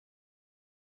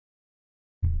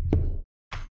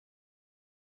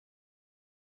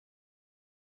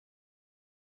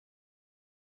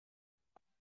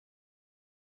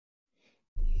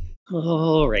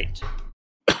All right.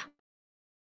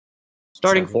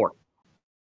 Starting 4.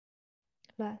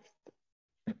 Last.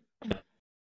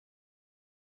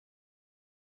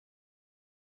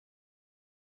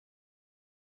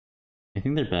 I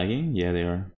think they're bagging. Yeah, they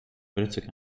are. But it's okay.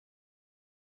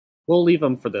 We'll leave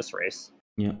them for this race.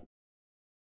 Yeah.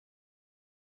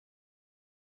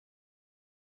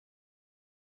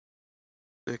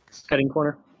 Six. Cutting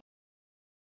corner.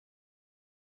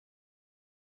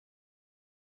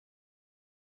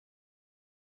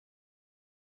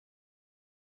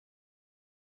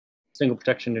 Single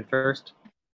protection in first.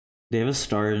 They have a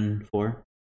star in 4.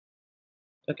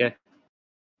 Okay.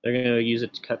 They're going to use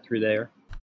it to cut through there.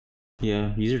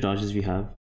 Yeah, use your dodges if you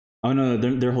have. Oh no,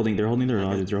 they're holding their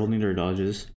dodges. They're holding their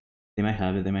dodges. They might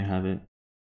have it. They might have it.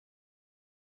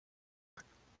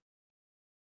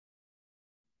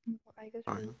 I guess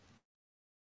Fine.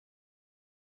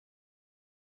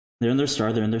 They're in their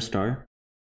star. They're in their star.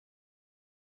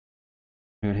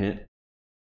 I got hit.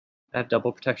 I have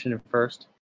double protection in first.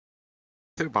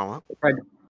 Took a bomb up.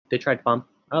 They tried to bomb.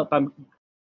 Oh,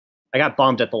 I got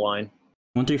bombed at the line.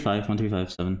 135,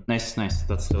 135, 7. Nice.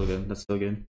 That's still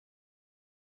good.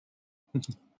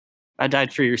 I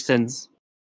died for your sins.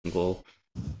 Goal.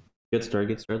 Good start.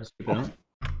 Let's keep it out.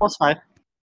 +5.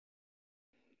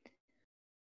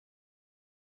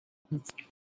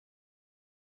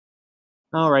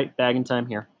 All right, bagging time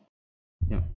here.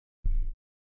 Yeah.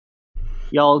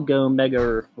 Y'all go Mega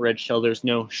or Red Shell. There's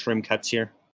no shrimp cuts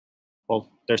here. Well,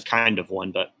 there's kind of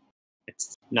one, but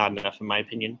it's not enough in my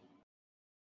opinion.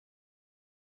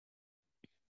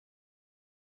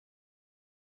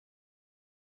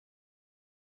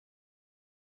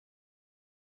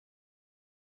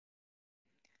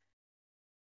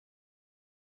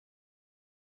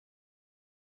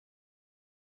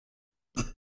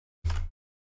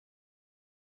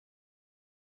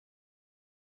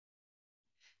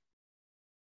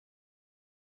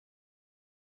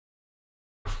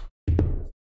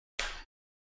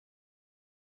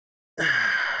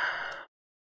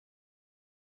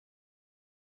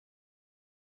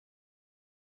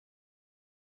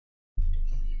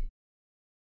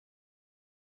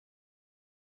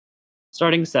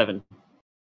 Starting 7.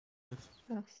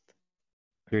 Last.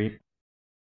 Great.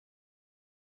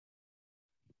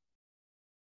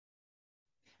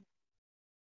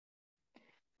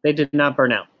 They did not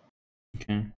burn out.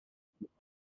 Okay.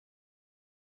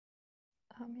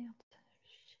 Ja, men jag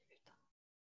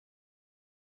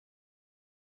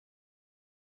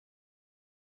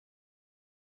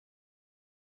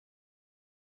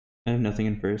I have nothing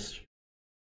in first.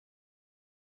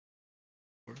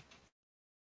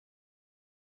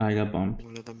 I got bumped.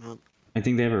 One of them out. I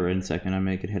think they have a red in second. I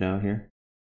might get hit out here.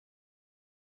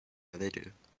 Yeah, they do.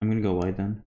 I'm gonna go wide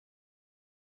then.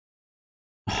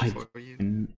 For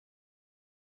you.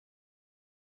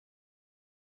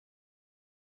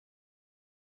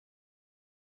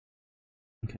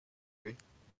 Okay.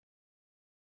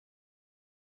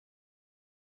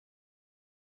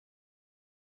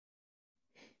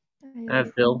 I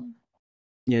have Bill.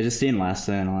 Yeah, just stay in last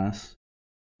then, last.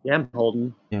 Yeah, I'm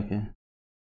holding. Yeah, okay.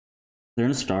 They're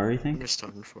in a star, I think? They're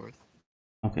starting fourth.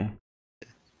 Okay.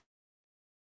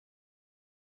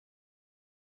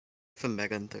 From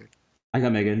Mega in third. I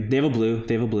got Megan. They have a blue.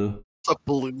 A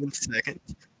blue in second.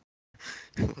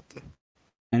 What the?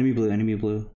 Enemy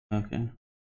blue. Okay.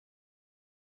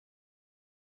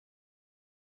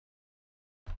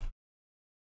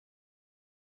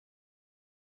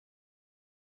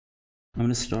 I'm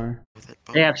gonna star. With that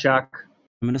bomb. They have shock.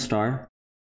 I'm gonna star.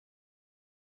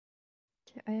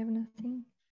 Okay, I have nothing.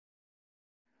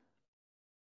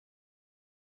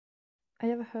 I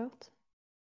have a hurt.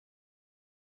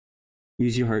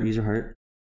 Use your heart. He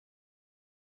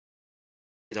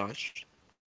dodged.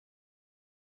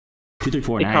 2, 3,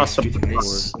 4. It Nice. cost them 2, 3, 4.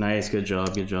 Nice. Nice. Good job.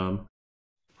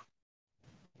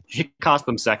 It cost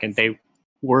them second. They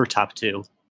were top 2.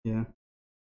 Yeah.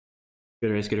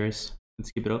 Good race.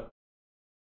 Let's keep it up.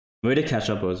 Way to catch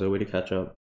up, Ozo. Way to catch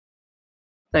up.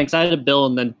 Thanks. I had a Bill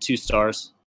and then 2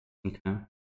 stars. Okay.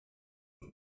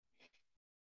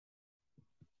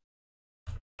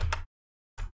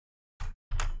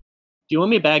 Do you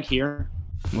want me to bag here?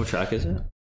 What track is it?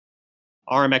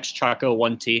 RMX Chaco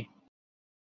 1T.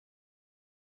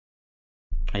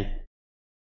 I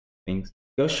think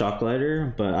go shock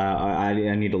glider, but I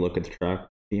need to look at the track, to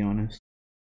be honest.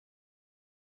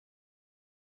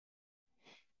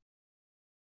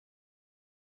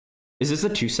 Is this a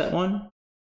 2-set one?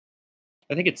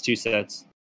 I think it's 2 sets.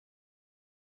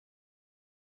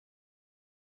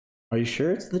 Are you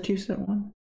sure it's the 2-set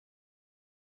one?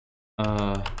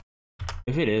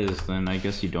 If it is, then I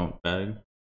guess you don't bag.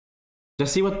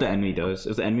 Just see what the enemy does.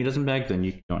 If the enemy doesn't bag, then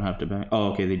you don't have to bag.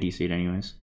 Oh, okay, they DC'd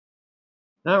anyways.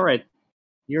 All right,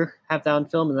 you have that on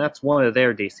film, and that's one of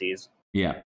their DCs.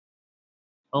 Yeah.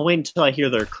 I'll wait until I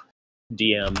hear their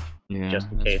DM, Yeah.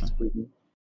 just in that's case. fine.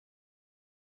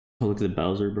 Oh, look at the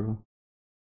Bowser, bro.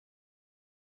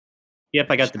 Yep,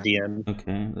 I got the DM.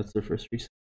 Okay, that's their first reset.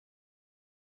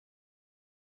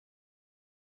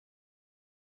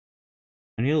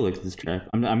 I need to look at this track.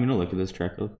 I'm gonna look at this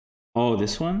track. Oh,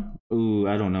 this one? Ooh,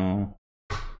 I don't know.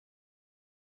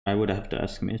 I would have to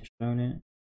ask Mitch about it.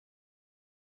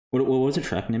 What was the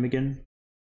track name again?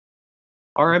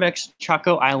 RMX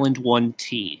Choco Island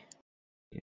 1T.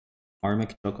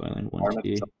 RMX Choco Island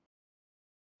 1T.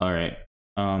 All right.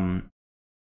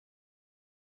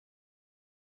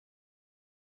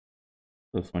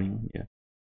 The funny one, yeah.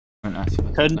 I'm gonna ask you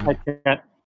about Couldn't that. I get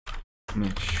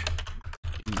Mitch.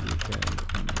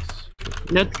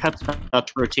 Net Cup's about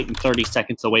to rotate in 30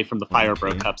 seconds away from the Fire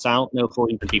Bro Cup, so I don't know if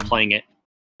we'll even be playing it.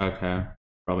 Okay,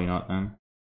 probably not then.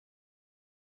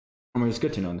 I mean, it's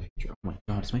good to know in the future. Oh my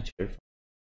god, it's my chair.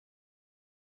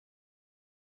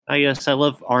 Yes, I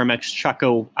love RMX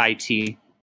Choco IT.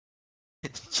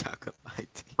 Chocolate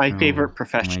IT. My favorite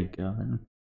profession. Oh my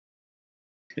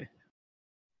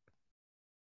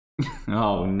god.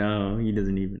 Oh no, he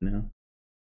doesn't even know.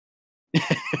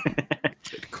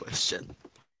 Good question.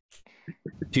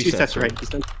 Two sets, right?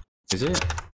 right? Is it?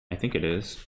 I think it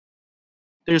is.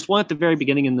 There's one at the very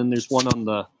beginning, and then there's one on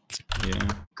the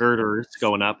girders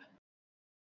going up.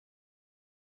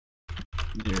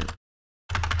 Yeah.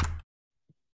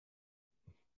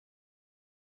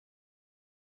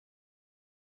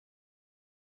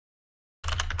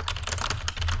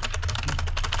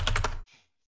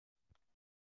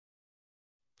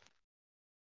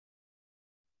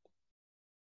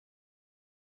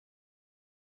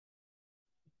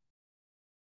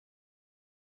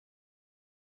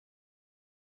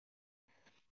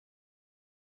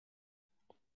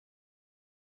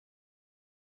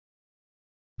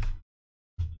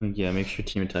 Yeah, make sure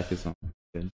team attack is on.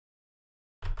 Good.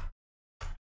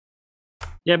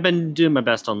 Yeah, I've been doing my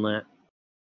best on that.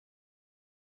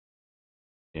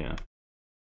 Yeah.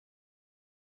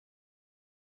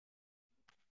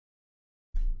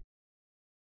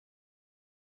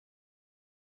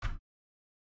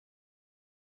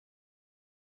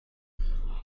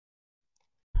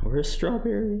 Where's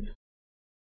Strawberry?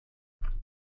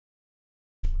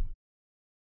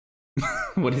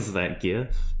 What is that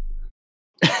gif?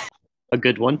 A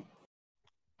good one.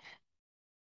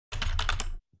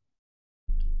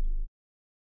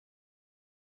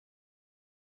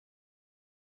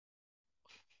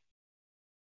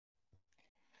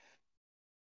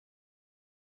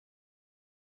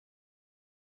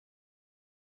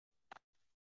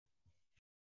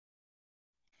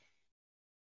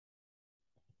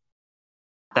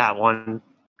 That one.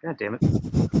 God damn it.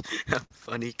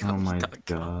 Funny Oh my comment.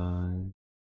 god.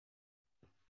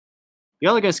 The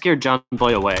other guy scared John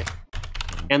Boy away.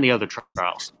 And the other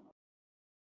trials.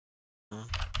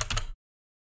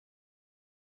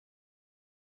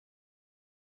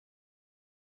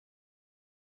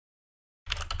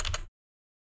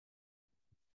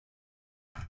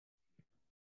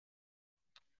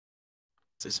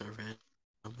 This is our random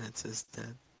comments is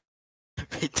dead.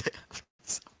 Right there.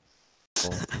 So- Oh.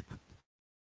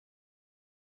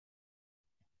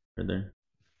 Right there.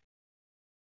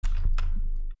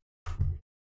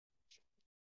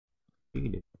 You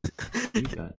can do it. You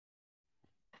got it.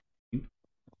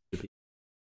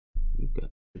 You got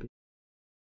it.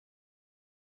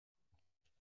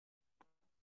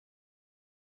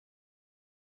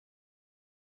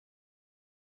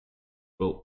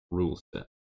 Oh, rule set.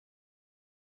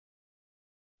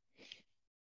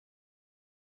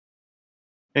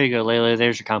 There you go, Layla.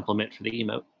 There's your compliment for the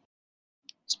emote.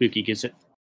 Spooky gets it.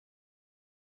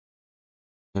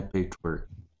 Epic twerk.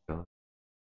 God.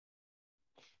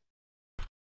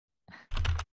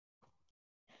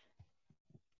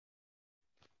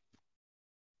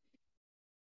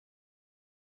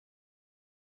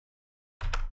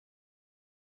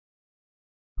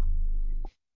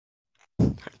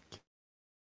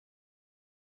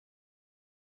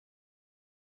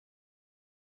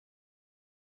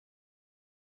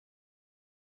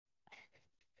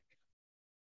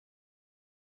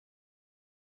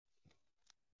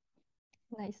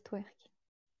 Nice twerk.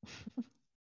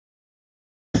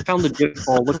 Found the GIF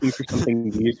while looking for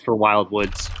something used for Wild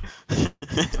Woods. I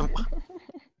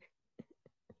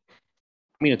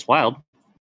mean, it's wild. At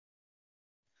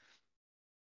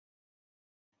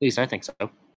least I think so.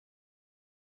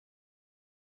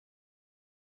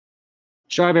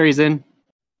 Strawberries in.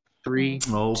 3,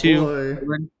 Oh 2, boy.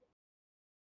 1.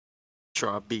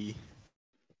 Strawberry.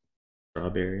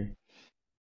 Strawberry.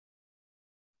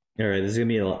 Alright, this is gonna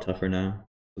be a lot tougher now.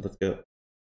 So let's go.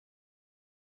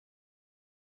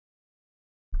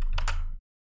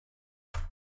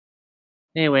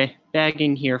 Anyway,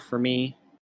 bagging here for me.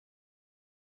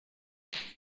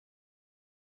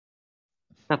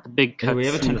 Not the big cuts. Hey, we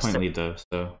have a in the 10-point lead though,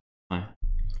 so fine.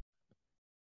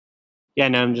 Yeah,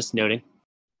 no, I'm just noting.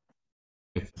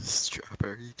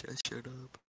 Strawberry just showed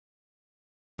up.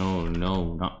 Oh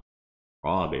no, not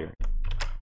strawberry.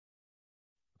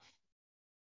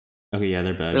 Okay, yeah,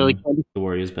 they're bagging. Really? The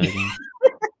Warriors bagging.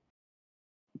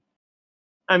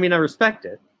 I mean, I respect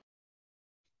it.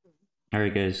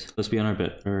 Alright guys, let's be on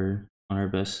our on our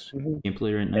best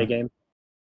gameplay right now. A game.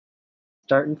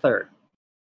 Starting third.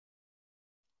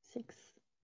 6.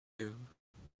 2.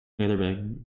 Yeah, they're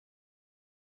bagging.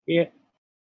 Yeah.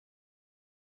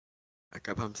 I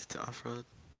got bumped to off-road.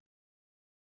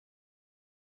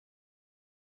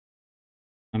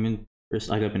 I'm in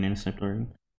first. I got banana sniped already.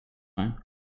 Fine.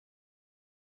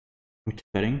 I'm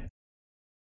betting.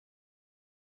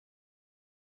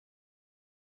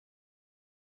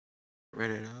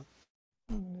 Read it out.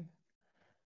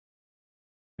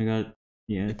 I got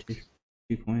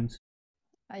two coins.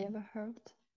 I have a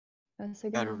hurt.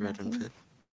 Second Got a of red and nothing. 5th.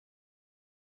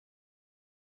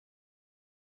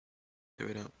 Do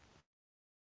it up.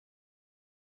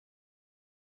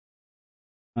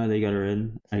 They got a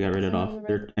red. I got rid it off. Another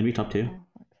They're red. enemy top 2. Oh, okay.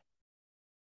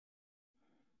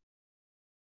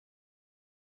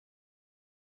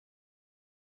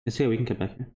 Let's see how we can get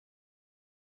back here.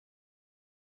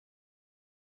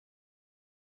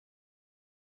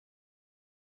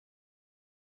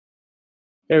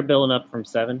 They're building up from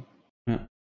 7. Yeah.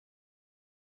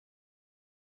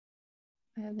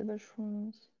 I have the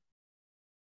mushrooms.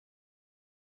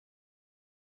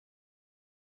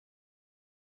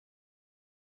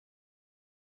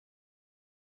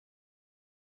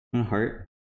 And heart.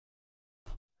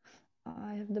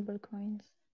 I have double coins.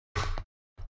 Oh,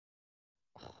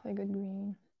 I got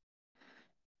green.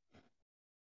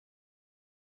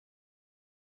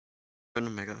 An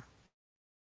Omega.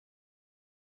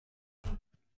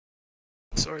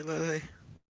 Sorry, Lily.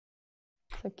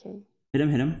 It's okay. Hit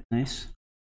him. Nice.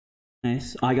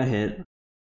 Nice. Oh, I got hit.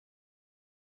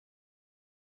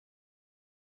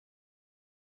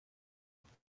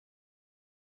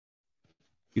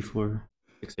 Two, 4,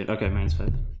 6, 8. Okay,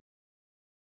 -5.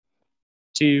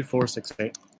 2, 4, 6,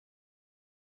 8.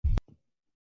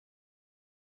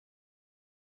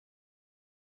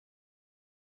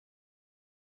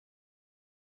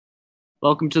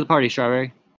 Welcome to the party,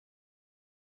 Strawberry.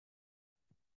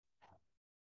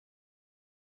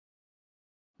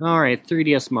 Alright,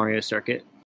 3DS Mario Circuit.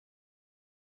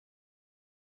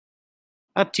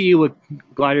 Up to you what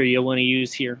glider you'll want to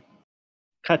use here.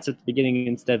 Cuts at the beginning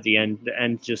instead of the end. The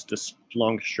end's just a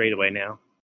long straightaway now.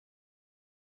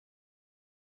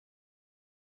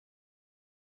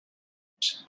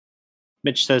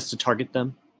 Mitch says to target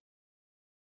them.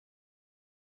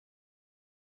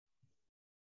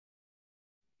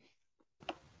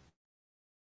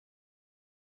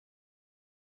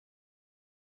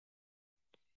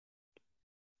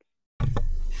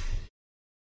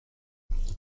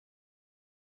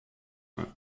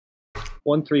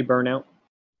 One 3 burnout.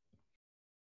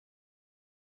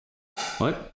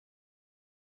 What?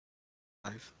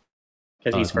 5.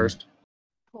 Because he's Awesome. first.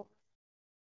 Oh.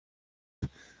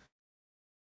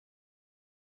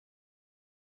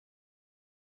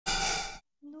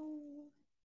 No.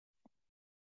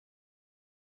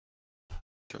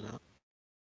 Shut up.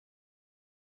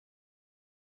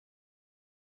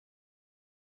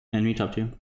 Enemy top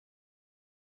 2.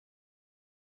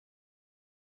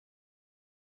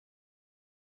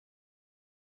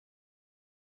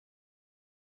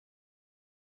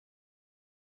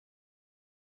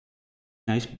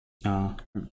 Nice. Yeah,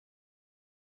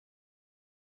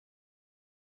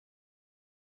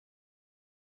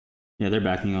 they're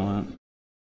backing all up.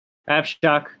 Half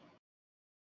shock.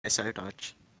 I saw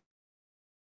dodge.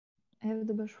 I have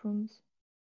the mushrooms.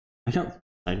 I got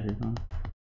side here, huh?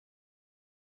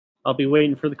 I'll be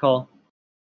waiting for the call.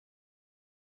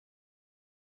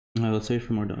 Let's wait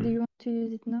for more Do dodges. you want to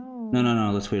use it now?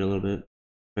 No. Let's wait a little bit.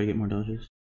 Try to get more dodges.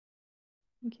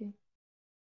 Okay.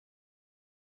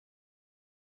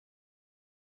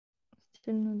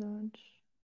 Still no dodge.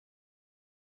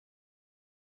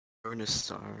 We're gonna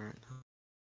start.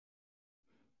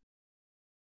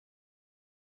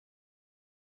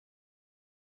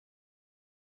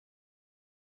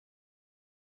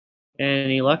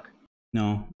 Any luck?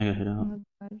 No, I got hit out. No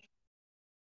dodge.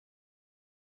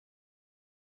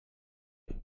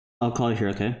 I'll call you here,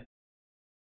 okay?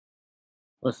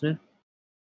 Listening.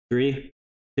 3,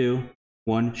 2,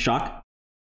 1, shock.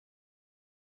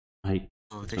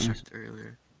 Oh, they shocked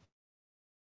earlier.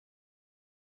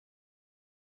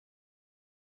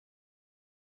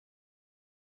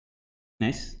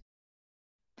 Nice.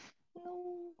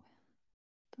 No.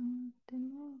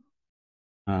 Tentez-moi.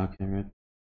 Okay, right.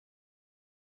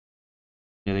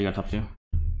 Yeah, they got top 2.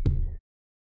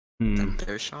 Then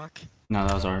their shock? No,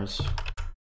 that was ours.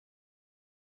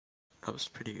 That was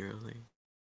pretty early.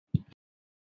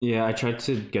 Yeah, I tried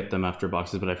to get them after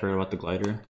boxes, but I forgot about the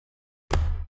glider.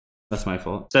 That's my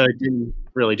fault. So it didn't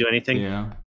really do anything.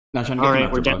 Yeah. Not trying to get All them right,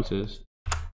 after we're done. boxes.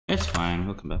 It's fine.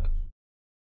 We'll come back.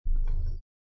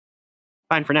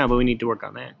 Fine for now, but we need to work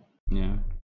on that. Yeah.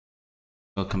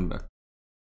 We'll come back.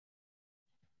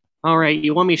 All right,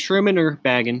 you want me shrooming or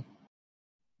bagging?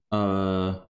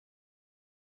 I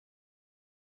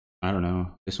don't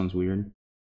know. This one's weird.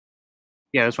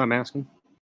 Yeah, that's what I'm asking.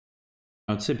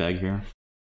 I would say bag here.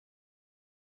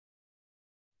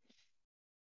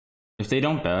 If they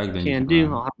don't bag, then Can you do.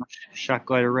 can I'll have my shot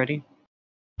glider ready.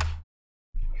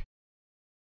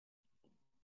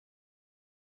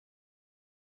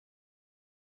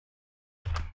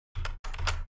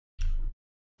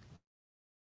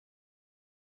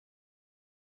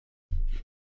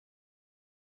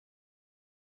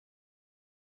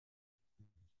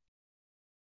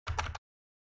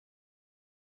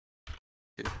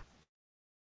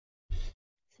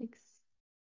 Six.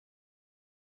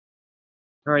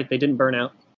 All right, they didn't burn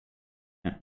out.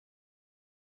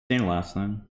 Same last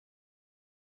then.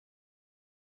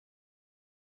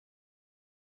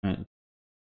 Alright.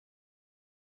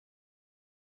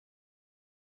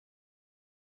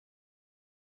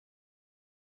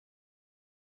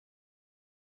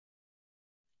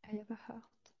 I have a heart.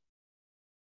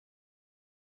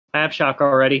 I have shock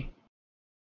already.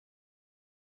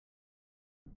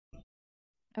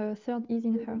 Third is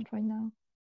in heart right now.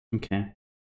 Okay.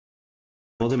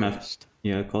 Call them after. First.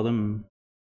 Yeah, call them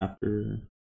after.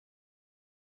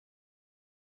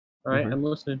 All right, Okay. I'm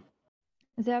listening.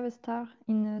 They have a star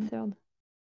in third.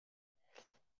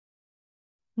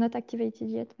 Not activated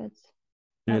yet, but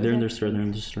Yeah, they're in their they store. They're in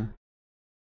activate. their store.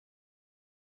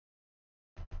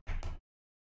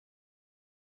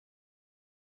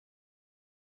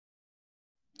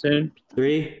 Soon.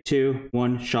 3, 2,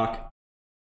 1, shock.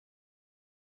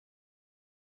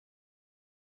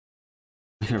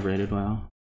 I got rated. Wow.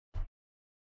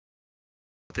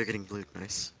 They're getting blue.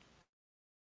 Nice.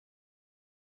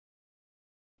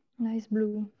 Nice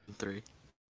blue. 3.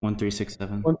 1, 3, 6,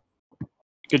 7.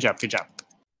 Good job. Good job.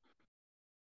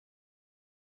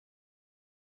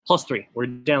 +3. We're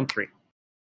down 3.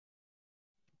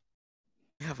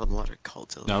 We have a lot of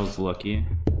cults. That was lucky.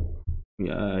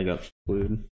 Yeah, I got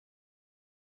blued.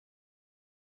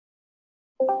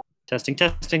 Testing,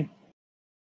 testing.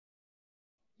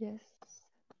 Yes.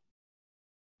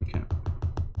 Okay.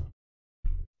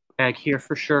 Bag here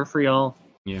for sure for y'all.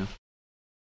 Yeah.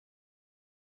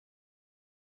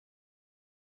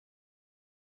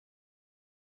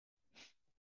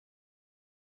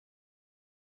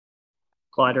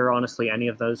 Glider, honestly, any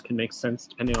of those can make sense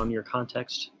depending on your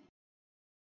context.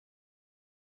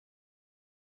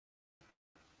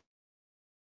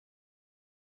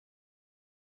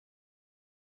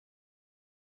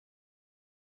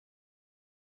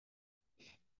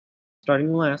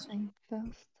 Starting last. I'm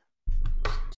first.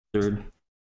 Third.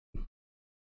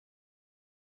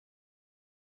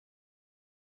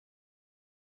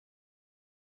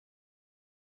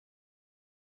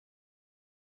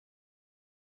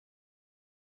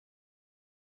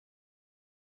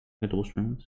 Double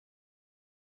strings.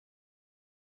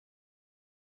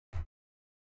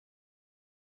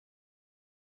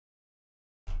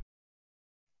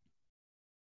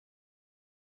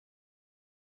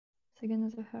 Second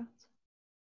is a heart.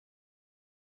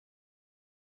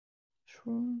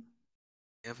 Shroom.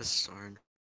 We have a star.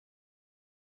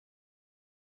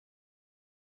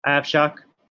 I have shock.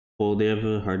 Well, they have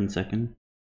a hard in second.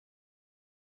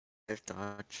 I have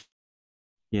dodge.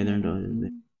 Yeah, they're in dodge.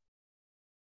 Mhm.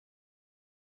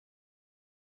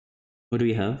 What do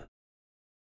we have?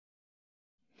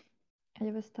 I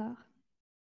have a star.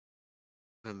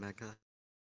 A mega.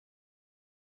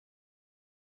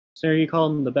 Sooner you call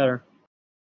them, the better.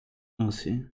 I'll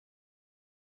see.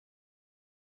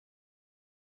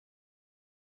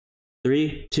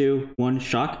 3, 2, 1,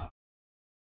 shock.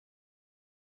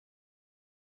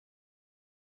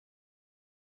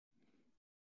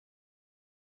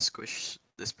 Squish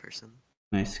this person.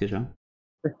 Nice, good job.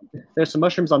 There's some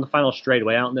mushrooms on the final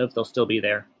straightaway. I don't know if they'll still be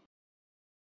there.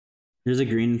 Here's a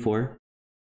green 4.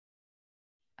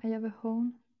 I have a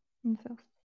horn in first.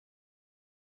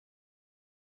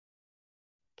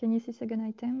 Can you see second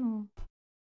item or?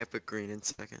 I put green in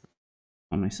second.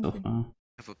 On myself Okay. now.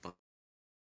 I put bomb.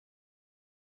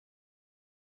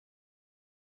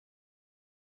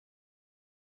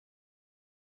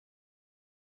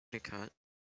 Cut.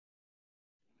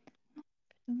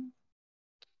 Mm.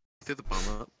 Threw the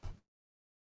bomb up.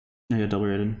 I got double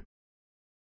rated.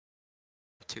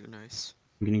 Too nice.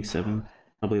 I'm getting 7.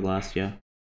 Probably last, yeah.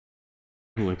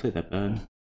 Oh, I played that bad.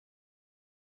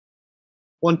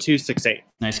 1268.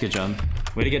 Nice, good job.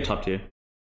 Way to get top tier.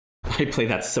 I played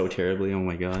that so terribly, oh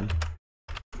my god.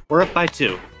 We're up by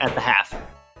 2 at the half.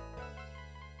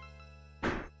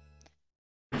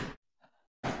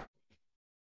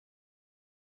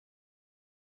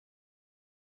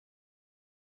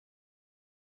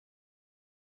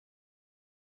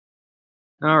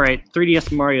 Alright,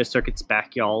 3DS Mario Circuit's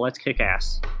back, y'all. Let's kick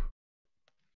ass.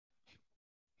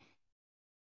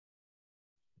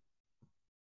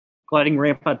 Gliding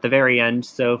ramp at the very end,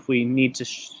 so if we need to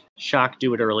shock,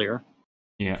 do it earlier.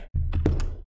 Yeah.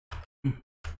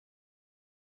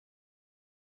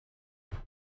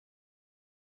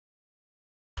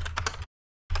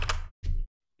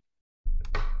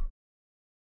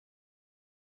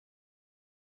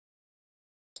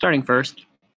 Starting first.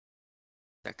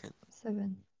 Second.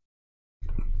 7.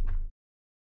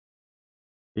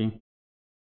 3.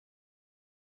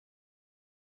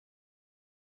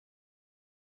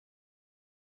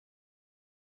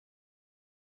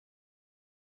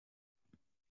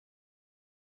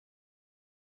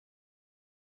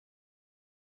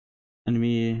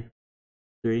 Enemy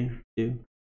 3, 2.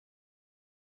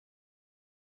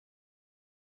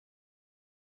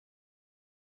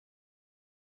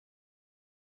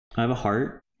 I have a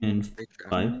heart in Big trap.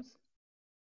 5. Close.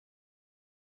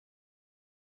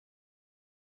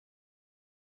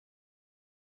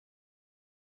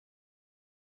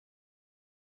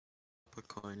 Put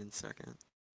coin in second.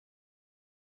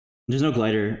 There's no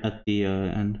glider at the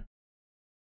end.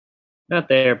 Not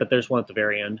there, but there's one at the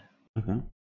very end. Okay.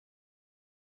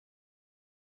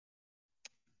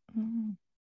 Mm.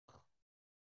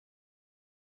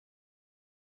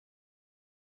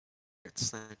 It's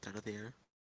sniped out of the air.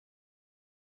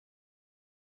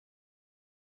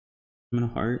 I'm in a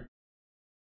heart.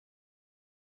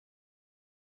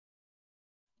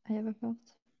 I have a Kart.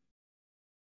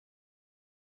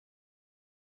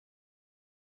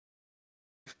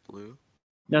 Blue.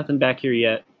 Nothing back here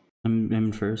yet. I'm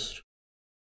in first.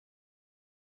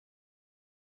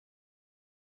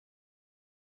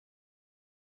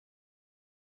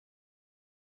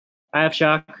 I have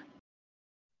shock.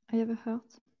 I have a heart.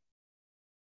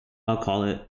 I'll call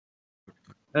it.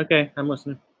 Okay, I'm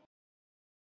listening.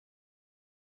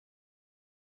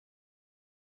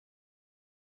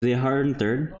 The heart in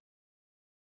third.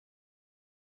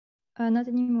 Not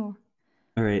anymore.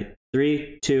 All right.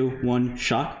 3, 2, 1.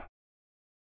 Shock.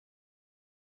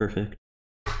 Perfect.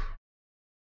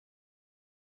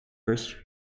 First.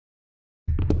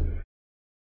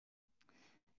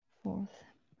 4th.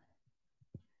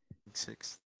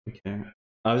 Sixth. Okay.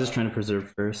 I was just trying to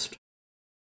preserve first.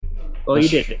 Well, That you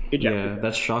sh- did it. Good job. Yeah,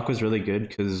 that shock was really good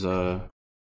because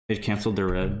it canceled the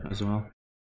red as well.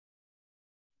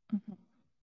 Mhm.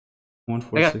 I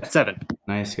 146. got 7.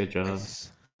 Nice, good job.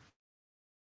 Nice.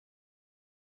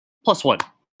 Plus 1.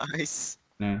 Nice.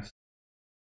 Nice.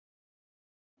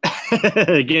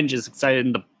 Again, just excited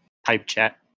in the pipe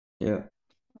chat. Yeah.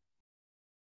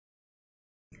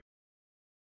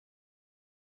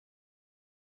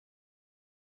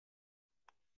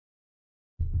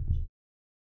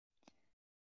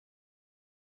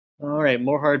 Alright,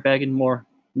 more hard bag and more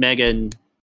mega and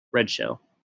red shell.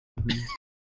 Mhm.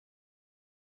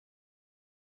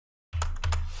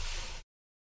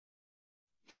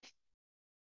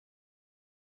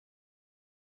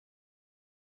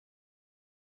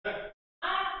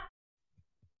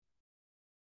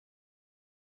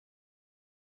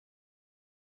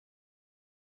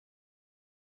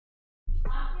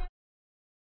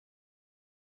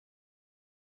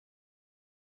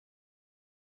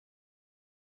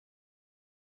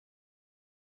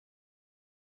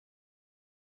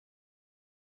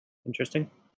 Interesting.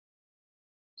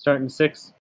 Starting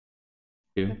 6.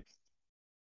 2. Next.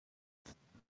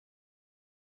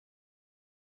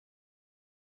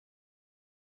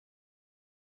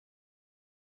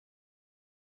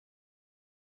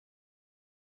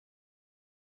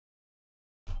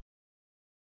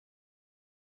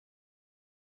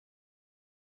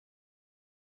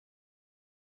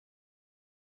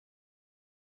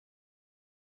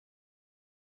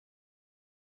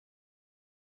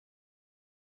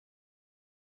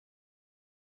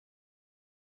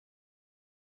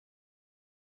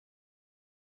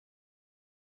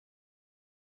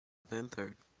 Then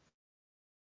third.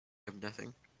 I have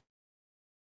nothing.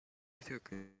 I threw a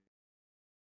green.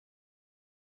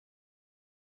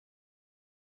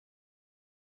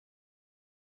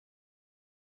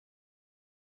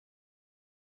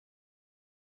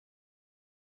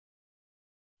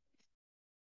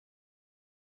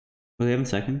 What do they have in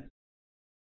second?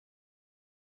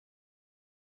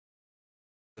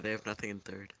 They have nothing in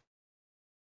third.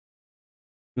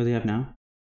 What do they have now?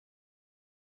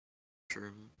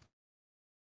 Shroom.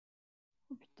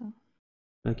 Oh putain.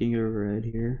 Backing your red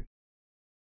here.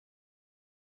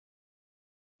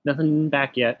 Nothing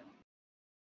back yet.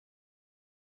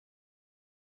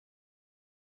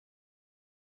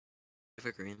 I have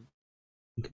a green.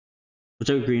 Watch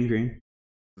out, green, green.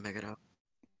 Make it out.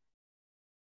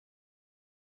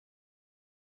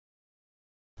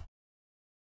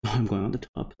 I'm going on the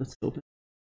top. That's open.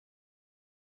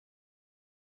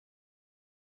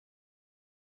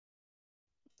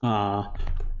 Ah,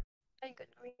 I got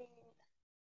green.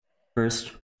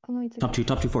 first. Oh no, it's a Top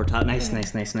two, four. Top. Nice, Yeah.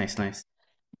 nice, nice, nice, nice.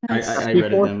 Nice. I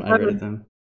read them. I read them.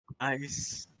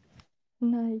 Nice.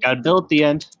 Nice. Got to build at the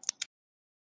end.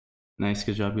 Nice,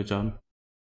 good job, good job.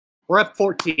 We're up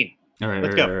 14. All right,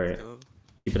 Let's all go. right, all right. Go.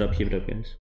 Keep it up,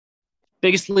 guys.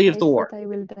 Biggest lead of I the war. thought I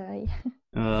will die.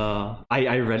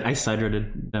 I side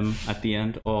read them at the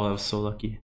end. Oh, I was so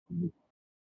lucky.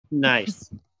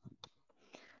 Nice.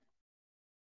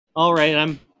 All right,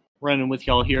 I'm running with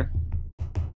y'all here.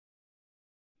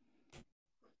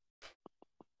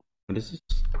 What is this?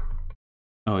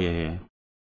 Oh yeah, yeah.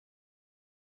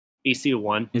 BC to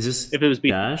 1. Is this If it was BC,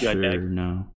 dash I'd or beg.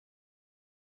 no?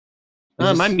 Is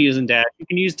I'm this- using dash. You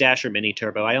can use dash or mini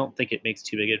turbo. I don't think it makes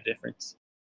too big of a difference.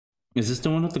 Is this the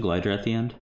one with the glider at the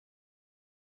end?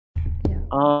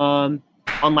 On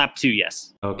lap 2,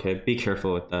 yes. Okay, be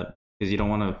careful with that because you don't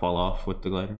want to fall off with the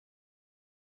glider.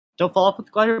 Don't fall off with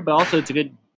the glider, but also it's a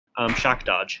good shock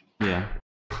dodge. Yeah,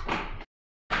 I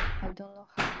don't know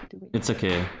how to do it. it's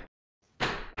okay.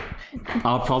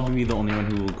 I'll probably be the only one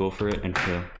who will go for it and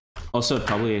fail. Also,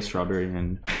 probably a strawberry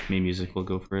and May Music will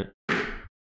go for it.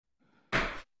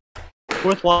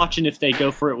 Worth watching if they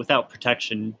go for it without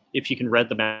protection, if you can red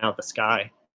them out of the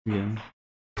sky. Yeah,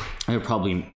 I would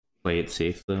probably play it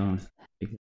safe though.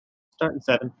 Starting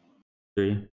 7.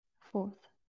 3. 4th.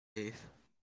 Eighth.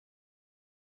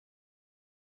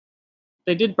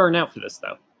 They did burn out for this,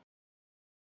 though.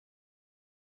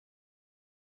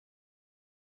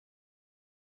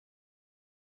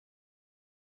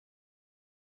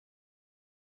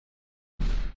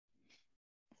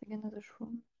 It's another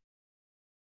shroom.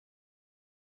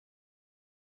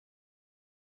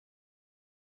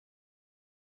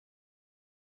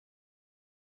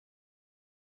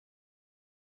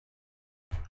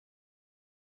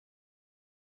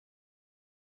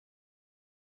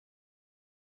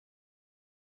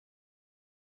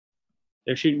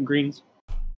 They're shooting greens.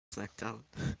 Snacked out.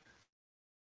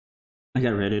 I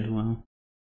got redded. Wow.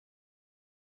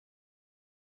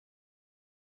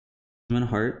 I'm in a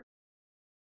heart.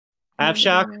 I have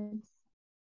shock.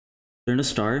 They're in a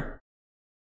star.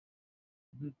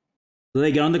 Mhm. Will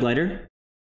they get on the glider?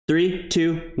 3,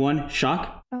 2, 1,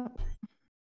 shock. Oh,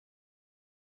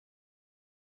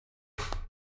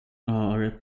 Oh,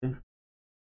 alright.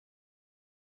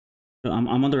 I'm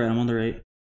on the right. I'm on the right. They're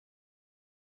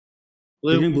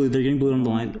Blue. getting blue. They're getting blue on the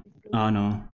line. Oh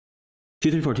no.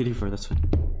 2, 3, 4. 2, 3, 4. That's fine.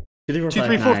 2, 3, 4, 2, 5.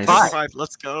 3, 4, Nice. 5. 5,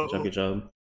 let's go. Good job.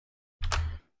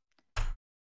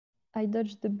 I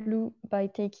dodged the blue by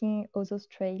taking Ozo's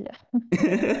trail.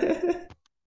 Good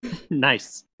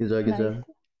Nice. job.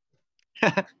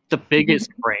 Nice. The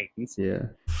biggest brains. Yeah.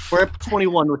 We're up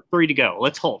 21 with 3 to go.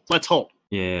 Let's hold. Let's hold.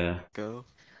 Yeah. Go.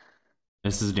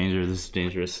 This is dangerous. This is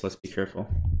dangerous. Let's be careful.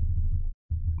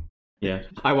 Yeah.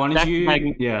 I wanted Back you.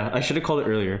 mag- Yeah. I should have called it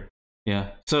earlier.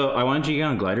 Yeah. So I wanted you to get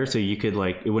on a glider so you could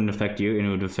like it wouldn't affect you and it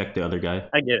would affect the other guy.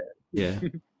 I get it. Yeah.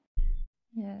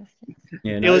 Yes, yes.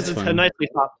 Yeah. It No, was it's a fine. nicely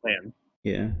thought plan.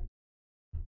 Yeah.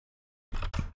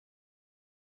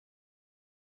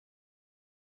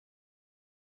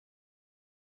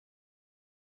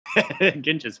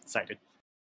 Ginja's excited.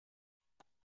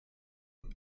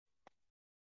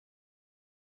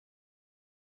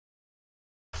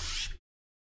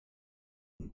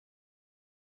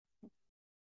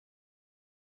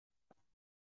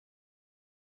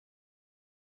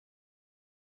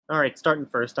 All right, starting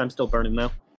first. I'm still burning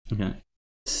though. Okay.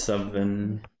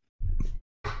 7.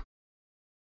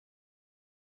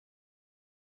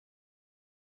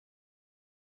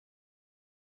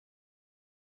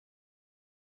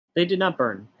 They did not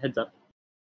burn. Heads up.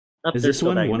 Up, Is they're this still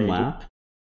one bagging one maybe. lap?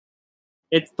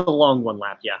 It's the long one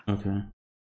lap, yeah. Okay.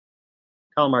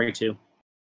 Calamari 2.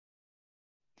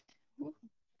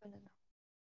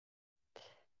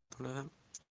 one of them?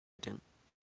 Didn't.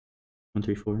 1,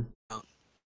 3, 4. Oh.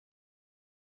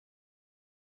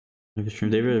 They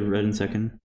have a red in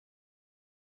second.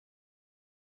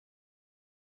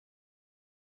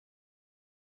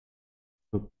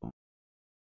 Oh. Go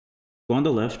on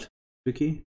the left,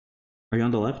 Vicky. Are you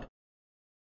on the left?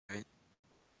 Right.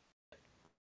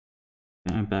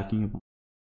 Yeah, I'm backing you.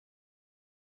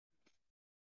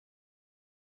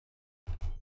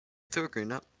 Throw a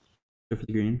green up. Go for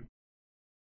the green.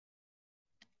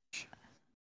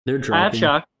 They're I dropping. have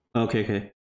shock. Okay,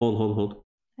 okay. Hold.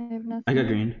 I have nothing. I got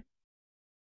green.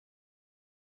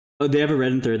 Oh, they have a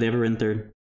red in third.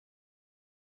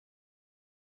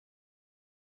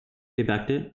 They backed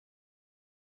it.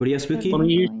 What do you have, Spooky? Want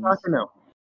me to use Points. shock or no?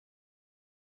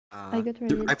 I got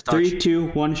ready. I've 3, dodged. 2,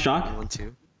 1, shock. 1,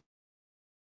 2.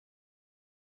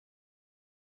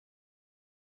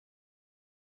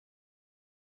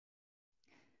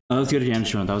 Oh, that was good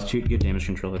damage control. That was good damage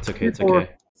control. It's okay. It's 4,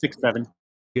 okay. 6, 7.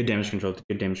 Good damage control.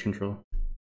 Good damage control.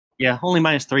 Yeah, only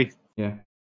 -3. Yeah.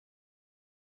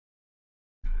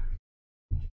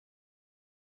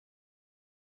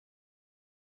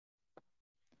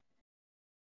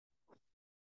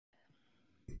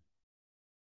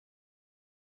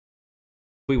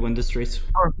 If we win this race,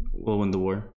 we'll win the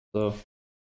war. So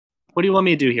What do you want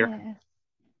me to do here? Yeah.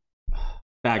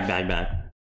 bag.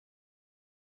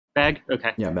 Bag?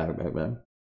 Okay. Yeah, bag.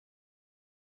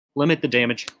 Limit the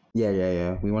damage.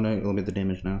 Yeah. We want to limit the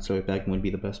damage now, so bag would be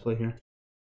the best play here.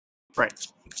 Right.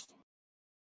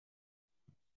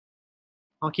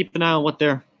 I'll keep an eye on what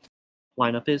their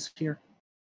lineup is here.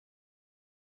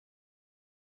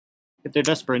 If they're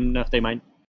desperate enough, they might.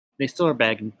 They still are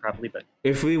bagging probably, but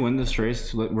If we win this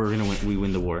race, we're gonna win. We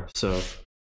win the war. So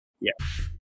yeah.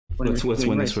 let's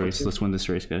win this race. race. Let's win this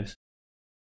race, guys.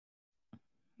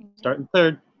 Starting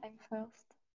third. I'm first.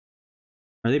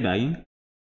 Are they bagging?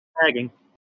 Bagging.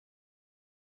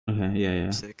 Okay. Yeah.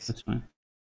 6. That's fine.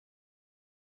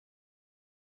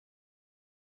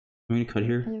 I'm gonna cut I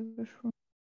here. have a shroom.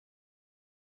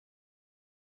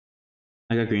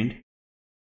 I got greened.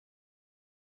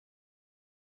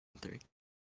 3.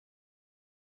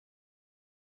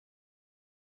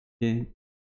 Yeah.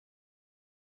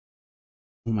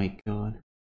 Oh my god.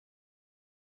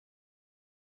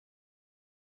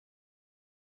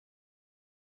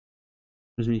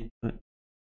 Where's me? Cut?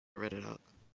 Read it out.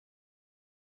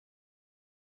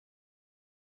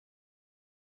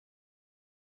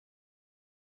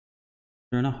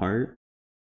 They're in a heart.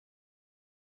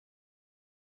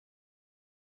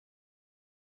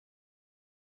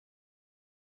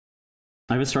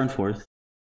 I have a star in fourth.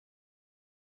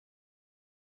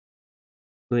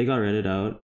 They got redded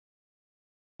out.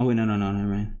 Oh wait, no, never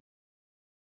mind.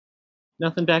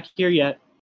 Nothing back here yet.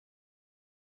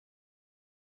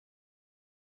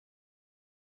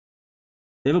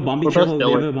 They have a bomb. Be We're both careful. They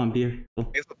have filling. a bomb. Be careful.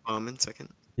 I have a bomb in second.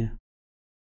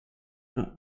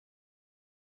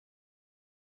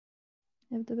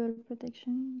 I have double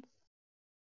protection.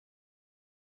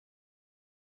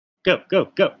 Go.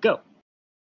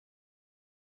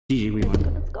 GG, we Let's won. go,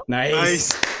 let's go.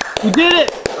 Nice. We did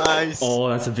it! Nice. Oh,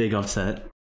 that's a big upset.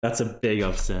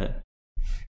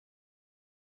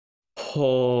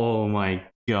 Oh my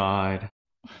god.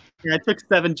 Yeah, I took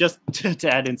 7 just to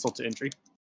add insult to injury.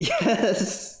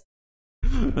 Yes.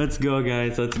 Let's go,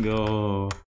 guys. Let's go.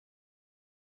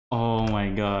 Oh my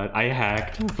god. I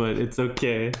hacked, but it's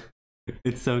okay.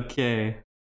 It's okay.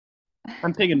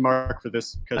 I'm picking Mark for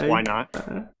this because why not?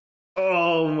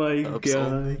 Oh my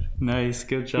Absolutely. god. Nice.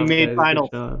 Good job. We made guys. finals.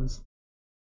 Good jobs.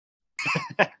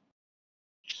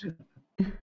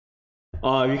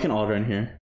 Oh, you can all run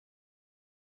here.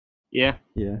 Yeah.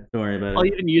 Yeah, don't worry about I'll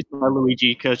it. even use my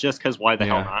Luigi because why the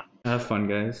hell Yeah. not? Have fun,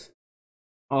 guys.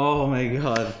 Oh my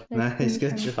god. Let's Nice. finish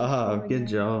Good on the job. floor Good again.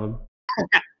 job.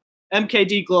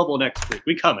 MKD Global next week.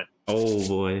 We coming. Oh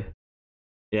boy.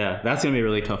 Yeah, that's gonna be a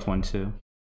really tough one too.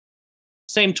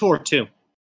 Same tour too.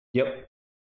 Yep.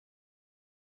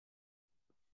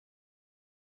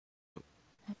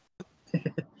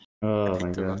 Oh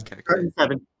my The wrong god. character. Starting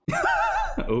 7.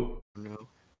 Oh. No.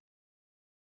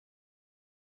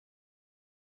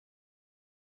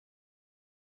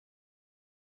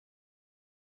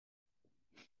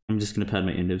 I'm just gonna pad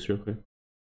my index real quick.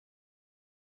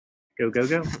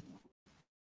 Go.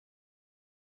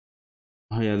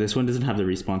 Oh yeah, this one doesn't have the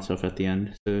respawn stuff at the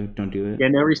end, so don't do it. Yeah,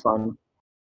 no respawn.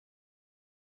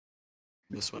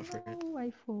 This one for it. No,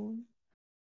 I fall.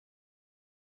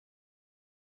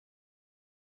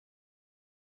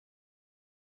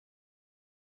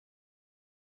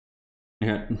 I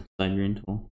got side green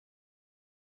tool.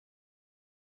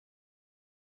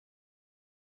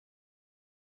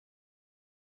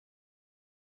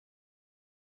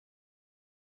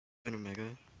 Gonna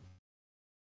mega.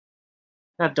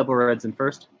 I have double reds in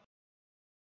first.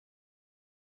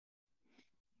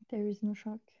 There is no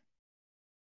shock.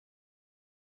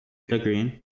 The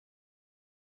green.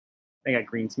 I got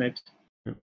green sniped.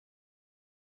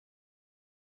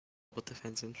 What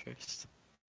defense in first?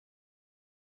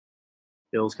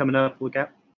 Bill's coming up. Look out.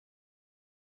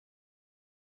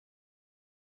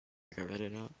 I read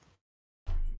it out.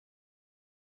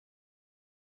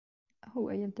 Oh,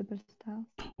 I have double stars.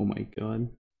 Oh my god.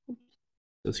 Oops.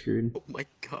 So screwed. Oh my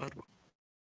god.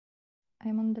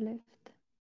 I'm on the left.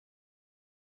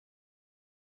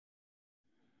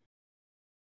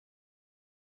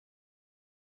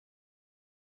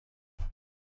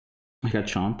 I got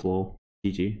chomped, lol.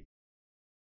 GG.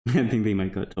 I think they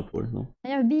might got top 4 though. I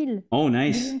have Bill. Oh, Bill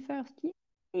nice. in first.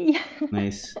 Yay.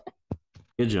 Nice.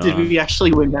 Good job. Did we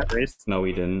actually win that race? No,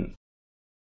 we didn't.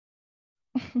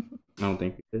 I don't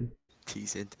think we did. T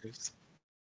centers.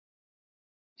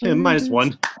 Yeah,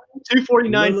 -1.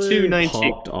 249, Lily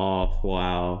 219. popped off.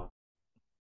 Wow.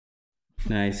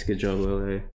 Nice. Good job,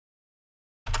 Lily.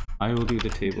 I will do the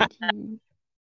table. GG.